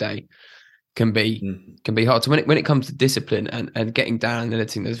same day can be hard. So when it comes to discipline and getting down and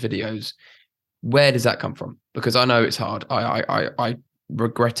editing those videos, where does that come from? Because I know it's hard. I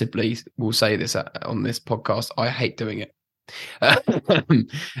regrettably will say this on this podcast. I hate doing it. I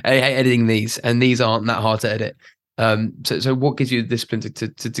hate editing these, and these aren't that hard to edit. So what gives you the discipline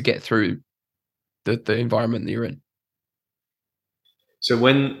to get through the environment that you're in? So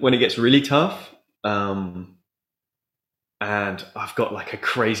when it gets really tough, and I've got like a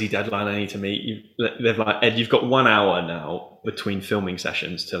crazy deadline I need to meet, they're like, Ed, you've got 1 hour now between filming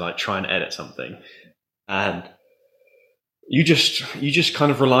sessions to like try and edit something, and you just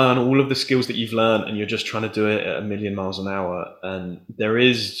kind of rely on all of the skills that you've learned, and you're just trying to do it at 1,000,000 miles an hour, and there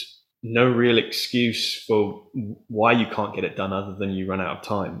is no real excuse for why you can't get it done other than you run out of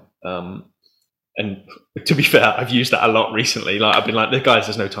time. And to be fair, I've used that a lot recently. Like I've been like, guys,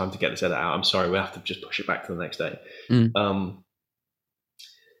 there's no time to get this edit out. I'm sorry, we have to just push it back to the next day.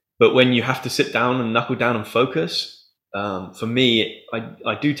 But when you have to sit down and knuckle down and focus, for me,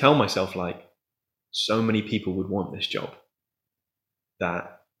 I do tell myself, like, so many people would want this job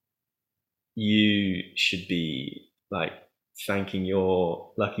that you should be like thanking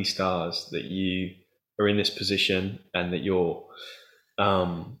your lucky stars that you are in this position, and that you're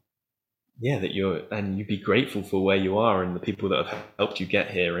and you'd be grateful for where you are and the people that have helped you get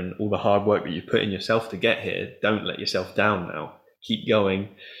here and all the hard work that you put in yourself to get here. Don't let yourself down now. Keep going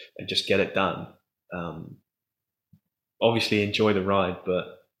and just get it done. Obviously enjoy the ride, but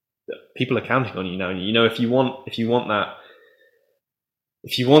people are counting on you now. You know, if you want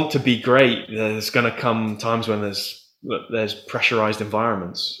to be great, there's going to come times when there's pressurized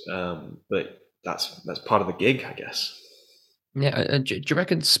environments. But that's part of the gig, I guess. Yeah, do you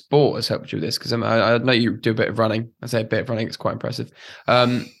reckon sport has helped you with this? Because I know you do a bit of running. I say a bit of running; it's quite impressive.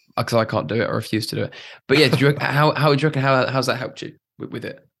 Because I can't do it or refuse to do it. But yeah, how do you reckon how's that helped you with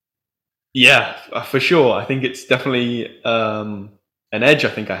it? Yeah, for sure. I think it's definitely an edge I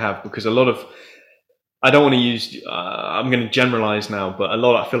think I have, because I don't want to use, I'm going to generalize now, but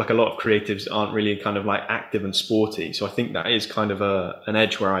I feel like a lot of creatives aren't really kind of like active and sporty. So I think that is kind of an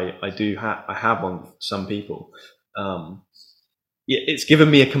edge where I have on some people. It's given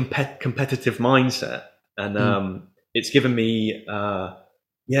me a competitive mindset, and it's given me,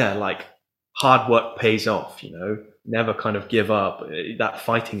 like hard work pays off, never kind of give up, that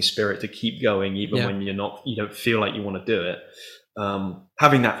fighting spirit to keep going, even when you don't feel like you want to do it.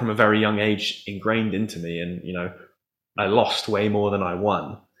 Having that from a very young age ingrained into me, and I lost way more than I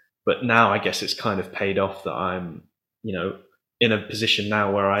won, but now I guess it's kind of paid off that I'm in a position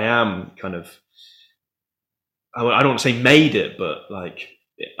now where I am kind of, I don't want to say made it, but like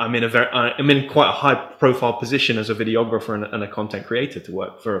I'm in quite a high profile position as a videographer and a content creator to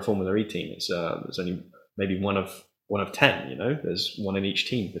work for a Formula E team. It's there's only maybe one of 10, there's one in each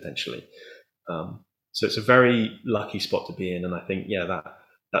team potentially. So it's a very lucky spot to be in. And I think,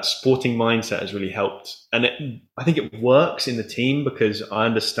 that sporting mindset has really helped. And I think it works in the team because I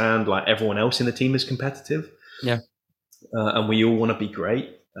understand like everyone else in the team is competitive. Yeah. And we all want to be great.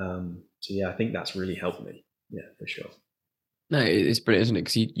 So I think that's really helped me. Yeah, for sure. No, it's brilliant, isn't it?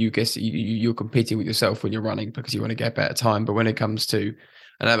 Because you guess you're competing with yourself when you're running because you want to get a better time. But when it comes to,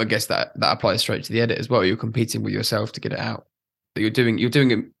 and I guess that applies straight to the edit as well. You're competing with yourself to get it out. You're doing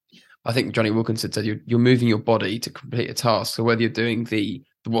it. I think Johnny Wilkinson said you're moving your body to complete a task. So whether you're doing the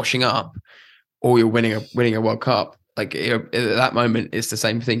washing up or you're winning a World Cup, like at that moment, it's the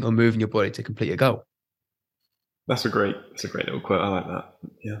same thing. You're moving your body to complete a goal. That's a great little quote. I like that.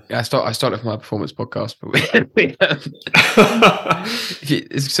 Yeah. I started with my performance podcast, but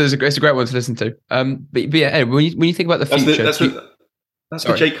so it's a great one to listen to. But yeah, when you think about the future, that's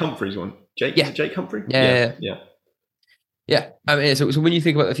the Jake Humphreys one. Jake Humphrey. Yeah. I mean, so when you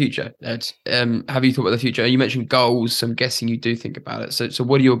think about the future, have you thought about the future? You mentioned goals, so I'm guessing you do think about it. So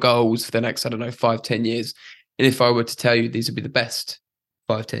what are your goals for the next, 5-10 years? And if I were to tell you these would be the best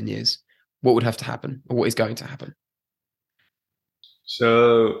 5-10 years, what would have to happen, or what is going to happen?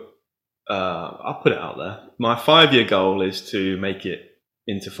 So I'll put it out there. My 5-year goal is to make it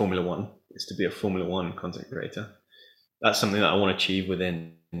into Formula One. Is to be a Formula One content creator. That's something that I want to achieve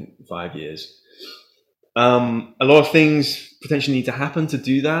within 5 years. A lot of things potentially need to happen to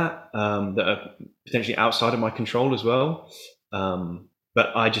do that, that are potentially outside of my control as well.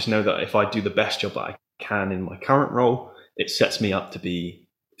 But I just know that if I do the best job that I can in my current role, it sets me up to be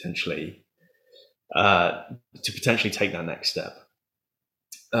potentially take that next step.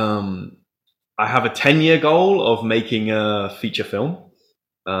 I have a 10-year goal of making a feature film.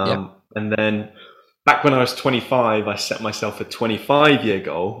 And then back when I was 25, I set myself a 25-year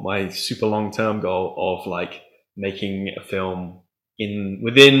goal, my super long-term goal of like making a film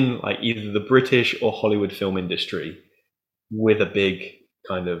within like either the British or Hollywood film industry with a big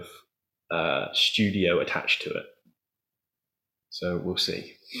kind of studio attached to it. So we'll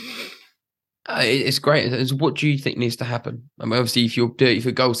see. It's great. So what do you think needs to happen? I mean, obviously, if you're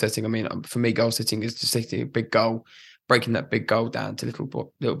goal setting, I mean, for me, goal setting is just setting a big goal, breaking that big goal down to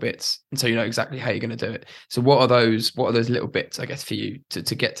little bits, and so you know exactly how you're going to do it. So what are those little bits, I guess, for you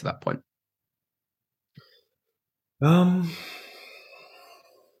to get to that point?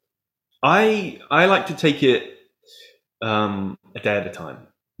 I like to take it a day at a time.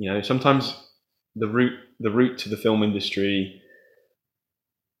 Sometimes the route to the film industry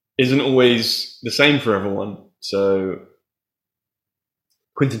isn't always the same for everyone. So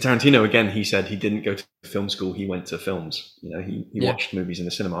Quentin Tarantino, again, he said he didn't go to film school, he went to films. He watched movies in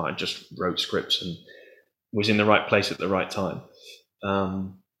the cinema and just wrote scripts and was in the right place at the right time.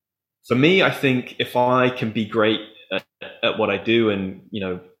 For me, I think if I can be great at what I do and,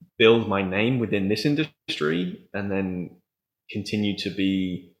 build my name within this industry and then continue to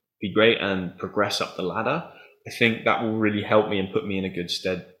be great and progress up the ladder, I think that will really help me and put me in a good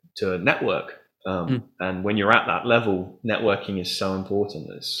stead to network. And when you're at that level, networking is so important.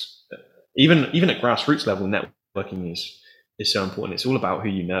 It's, even at grassroots level, networking is so important. It's all about who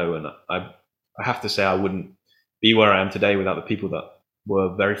you know. And I have to say, I wouldn't be where I am today without the people that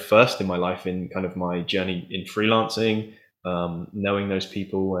were very first in my life in kind of my journey in freelancing. Knowing those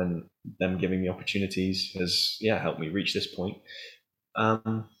people and them giving me opportunities has helped me reach this point.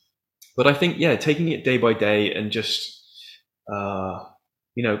 But I think taking it day by day and just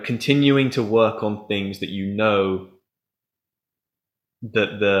continuing to work on things that you know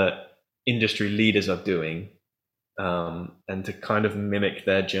that the industry leaders are doing, and to kind of mimic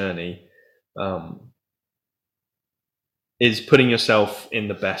their journey, is putting yourself in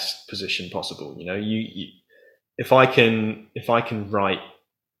the best position possible. If I can write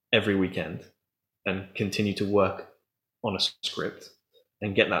every weekend and continue to work on a script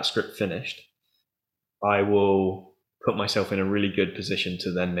and get that script finished, I will put myself in a really good position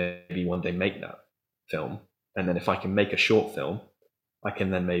to then maybe one day make that film. And then if I can make a short film, I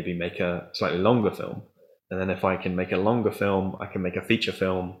can then maybe make a slightly longer film. And then if I can make a longer film, I can make a feature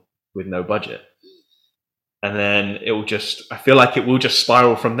film with no budget. And then I feel like it will just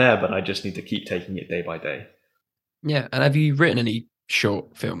spiral from there, but I just need to keep taking it day by day. Yeah. And have you written any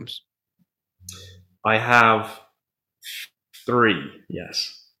short films? I have 3,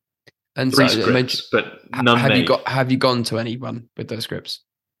 yes. And 3 scripts, but none made. Have you gone to anyone with those scripts?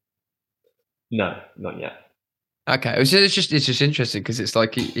 No, not yet. Okay, it's just interesting because it's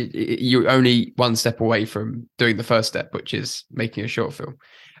like you're only one step away from doing the first step, which is making a short film.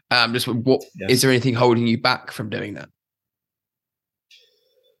 Is there anything holding you back from doing that?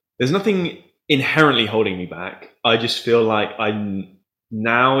 There's nothing inherently holding me back. I just feel like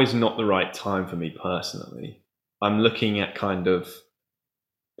now is not the right time for me personally. I'm looking at kind of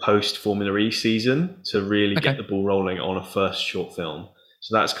post Formula E season to really get the ball rolling on a first short film.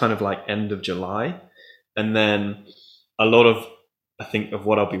 So that's kind of like end of July. And then a lot of, I think, of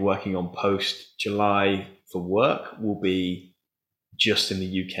what I'll be working on post July for work will be just in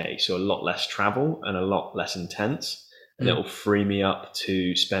the UK. So a lot less travel and a lot less intense. And it will free me up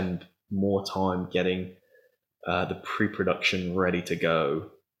to spend more time getting the pre-production ready to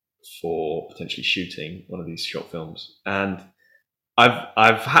go for potentially shooting one of these short films. And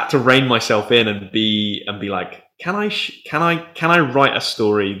I've had to rein myself in and be like, can I write a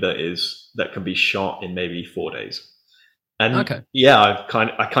story that can be shot in maybe 4 days? And I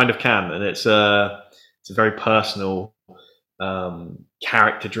kind of can, and it's a very personal,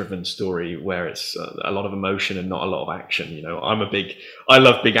 character-driven story where it's a lot of emotion and not a lot of action. I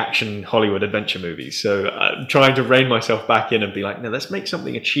love big action Hollywood adventure movies, so I'm trying to rein myself back in and be like, no, let's make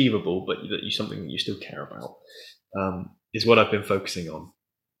something achievable, but something that you still care about. Is what I've been focusing on.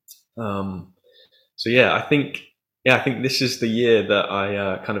 I think this is the year that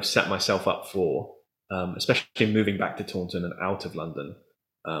I kind of set myself up for, especially moving back to Taunton and out of London.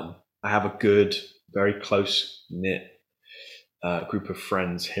 I have a good, very close-knit group of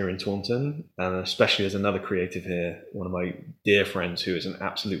friends here in Taunton, and especially there's another creative here, one of my dear friends who is an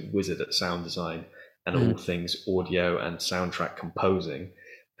absolute wizard at sound design and all things audio and soundtrack composing,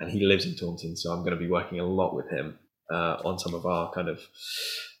 and he lives in Taunton, so I'm going to be working a lot with him on some of our kind of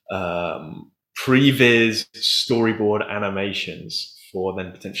previs storyboard animations for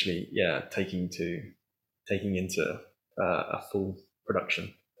then potentially taking into a full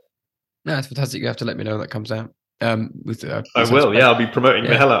production. No, it's fantastic. You have to let me know when that comes out. I will. I'll be promoting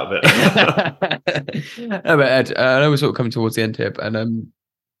the hell out of it. No, but Ed, I know we're sort of coming towards the end here, and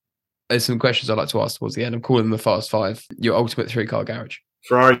there's some questions I'd like to ask towards the end. I'm calling them the Fast 5. Your ultimate 3-car garage.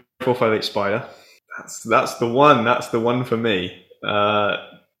 Ferrari 458 Spider. That's the one. That's the one for me.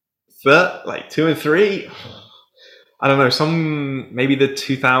 But like 2 and 3, I don't know. Maybe the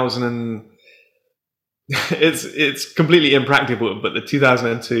 2000 it's completely impractical. But the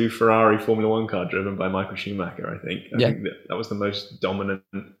 2002 Ferrari Formula One car driven by Michael Schumacher, I think that was the most dominant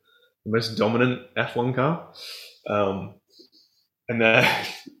F1 car.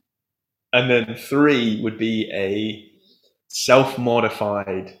 And then 3 would be a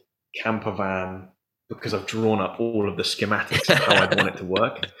self-modified camper van, because I've drawn up all of the schematics of how I'd want it to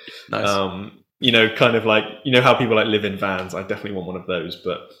work. Nice. Kind of like, how people like live in vans. I definitely want one of those,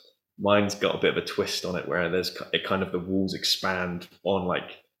 but mine's got a bit of a twist on it where the walls expand on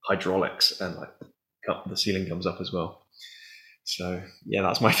like hydraulics and like the ceiling comes up as well. So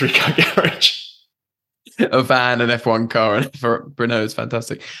that's my 3-car garage. a van, an F1 car, and for Renault is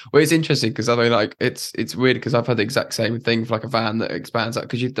fantastic. Well, it's interesting because I mean, like, it's weird because I've had the exact same thing for like a van that expands out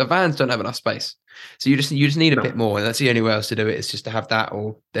because the vans don't have enough space, so you just need a bit more, and that's the only way else to do it is just to have that.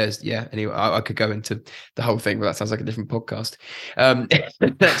 Or there's anyway, I could go into the whole thing, but that sounds like a different podcast.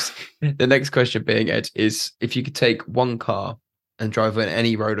 The next question being, Ed, is if you could take one car and drive on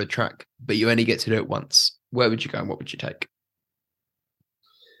any road or track, but you only get to do it once, where would you go and what would you take?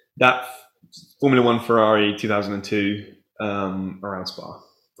 That Formula One Ferrari 2002 around Spa,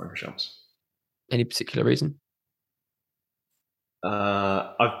 Francorchamps. Any particular reason?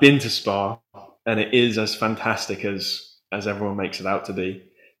 I've been to Spa, and it is as fantastic as everyone makes it out to be.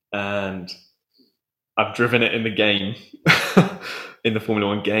 And I've driven it in the game, in the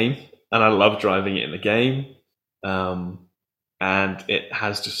Formula One game, and I love driving it in the game. And it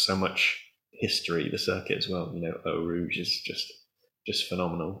has just so much history, the circuit as well. You know, Eau Rouge is just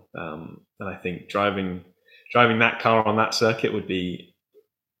phenomenal. And I think driving that car on that circuit would be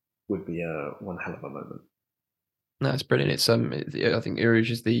one hell of a moment. No, it's brilliant. It's I think Eau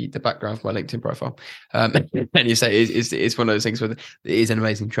Rouge is the background for my LinkedIn profile. And you say it's one of those things where it is an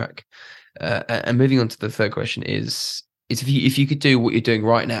amazing track. And moving on to the third question is if you could do what you're doing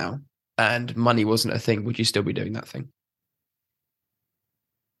right now and money wasn't a thing, would you still be doing that thing?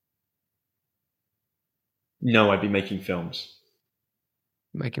 No, I'd be making films.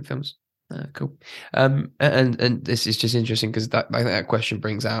 Making films. Cool. And this is just interesting because I think that question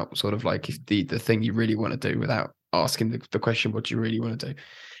brings out sort of like if the thing you really want to do without asking the question what you really want to do.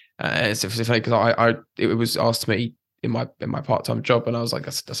 It's funny because it was asked to me in my part-time job, and I was like,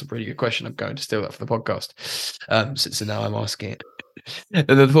 that's a really good question. I'm going to steal that for the podcast. So now I'm asking it. And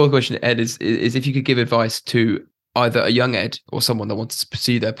the fourth question, Ed, is if you could give advice to either a young Ed or someone that wants to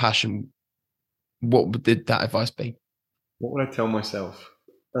pursue their passion, what would that advice be? What would I tell myself?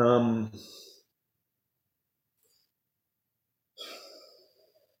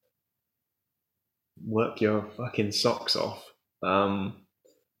 Work your fucking socks off.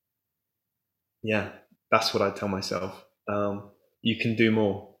 Yeah, that's what I tell myself. You can do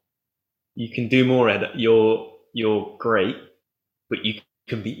more. You can do more, Ed. You're great, but you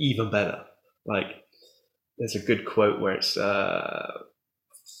can be even better. Like, there's a good quote where it's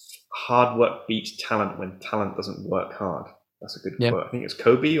hard work beats talent when talent doesn't work hard. That's a good quote. I think it's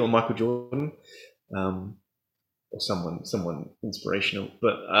Kobe or Michael Jordan, or someone inspirational.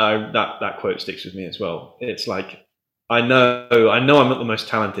 But that quote sticks with me as well. It's like, I know I'm not the most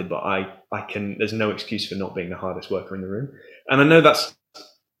talented, but I can. There's no excuse for not being the hardest worker in the room. And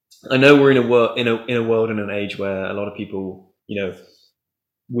I know we're in a world and an age where a lot of people,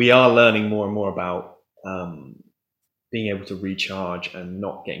 we are learning more and more about being able to recharge and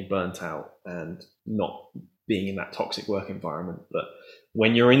not getting burnt out and not being in that toxic work environment. But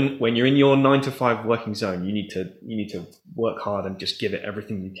when you're in your 9-to-5 working zone, you need to work hard and just give it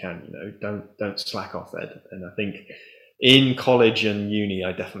everything you can. Don't slack off, Ed. And I think in college and uni,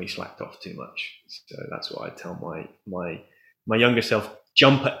 I definitely slacked off too much. So that's what I tell my younger self: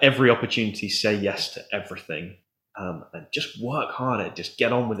 jump at every opportunity, say yes to everything, and just work harder. Just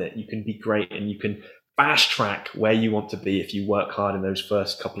get on with it. You can be great, and you can fast track where you want to be if you work hard in those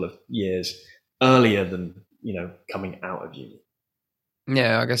first couple of years earlier than coming out of uni.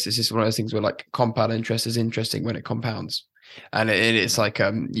 Yeah, I guess it's just one of those things where like compound interest is interesting when it compounds, and it's like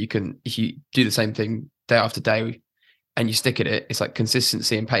you can, if you do the same thing day after day and you stick at it, it's like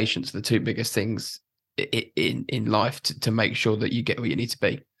consistency and patience are the two biggest things in life to make sure that you get where you need to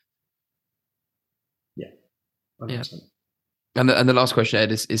be. Yeah. 100%. Yeah. And the last question,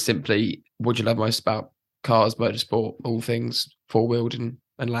 Ed, is simply, what do you love most about cars, motorsport, all things four-wheeled and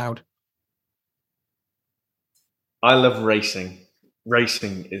loud? I love racing.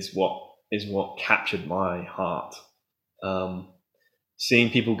 Racing is what captured my heart. Seeing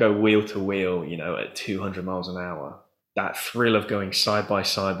people go wheel to wheel, at 200 miles an hour, that thrill of going side by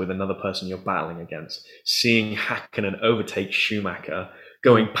side with another person you're battling against, seeing Hakkinen overtake Schumacher,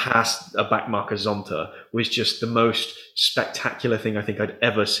 going past a backmarker Zonta, was just the most spectacular thing I think I'd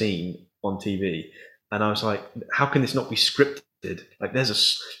ever seen on TV. And I was like, how can this not be scripted? Like,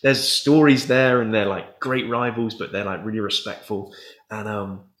 there's stories there, and they're like great rivals, but they're like really respectful.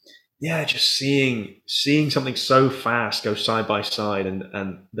 And just seeing something so fast go side by side,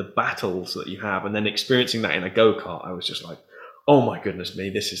 and the battles that you have, and then experiencing that in a go-kart, I was just like, oh my goodness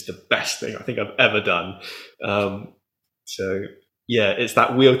me, this is the best thing I think I've ever done. So yeah, it's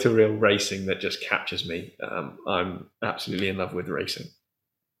that wheel-to-wheel racing that just captures me. I'm absolutely in love with racing.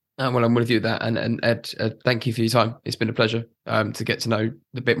 Well, I'm with you with that. And Ed, thank you for your time. It's been a pleasure to get to know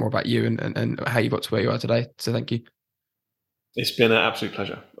a bit more about you and how you got to where you are today. So thank you. It's been an absolute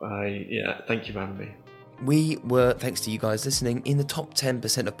pleasure. Thank you for having me. We were, thanks to you guys listening, in the top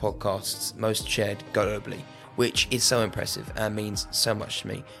 10% of podcasts most shared globally, which is so impressive and means so much to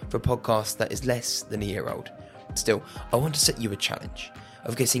me for a podcast that is less than a year old. Still, I want to set you a challenge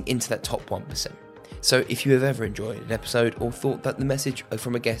of getting into that top 1%. So if you have ever enjoyed an episode or thought that the message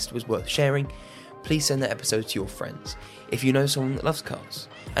from a guest was worth sharing, please send that episode to your friends. If you know someone that loves cars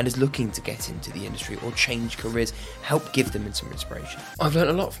and is looking to get into the industry or change careers, help give them some inspiration. I've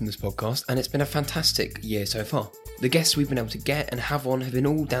learned a lot from this podcast and it's been a fantastic year so far. The guests we've been able to get and have on have been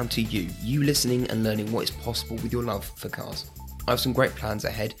all down to you listening and learning what is possible with your love for cars. I have some great plans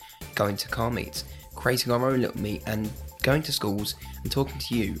ahead, going to car meets, creating our own little meet and going to schools and talking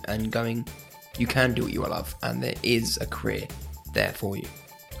to you and going, you can do what you love and there is a career there for you.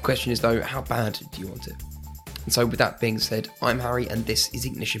 The question is though, how bad do you want it? And so with that being said, I'm Harry and this is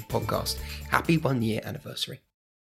Ignition Podcast. Happy 1 year anniversary.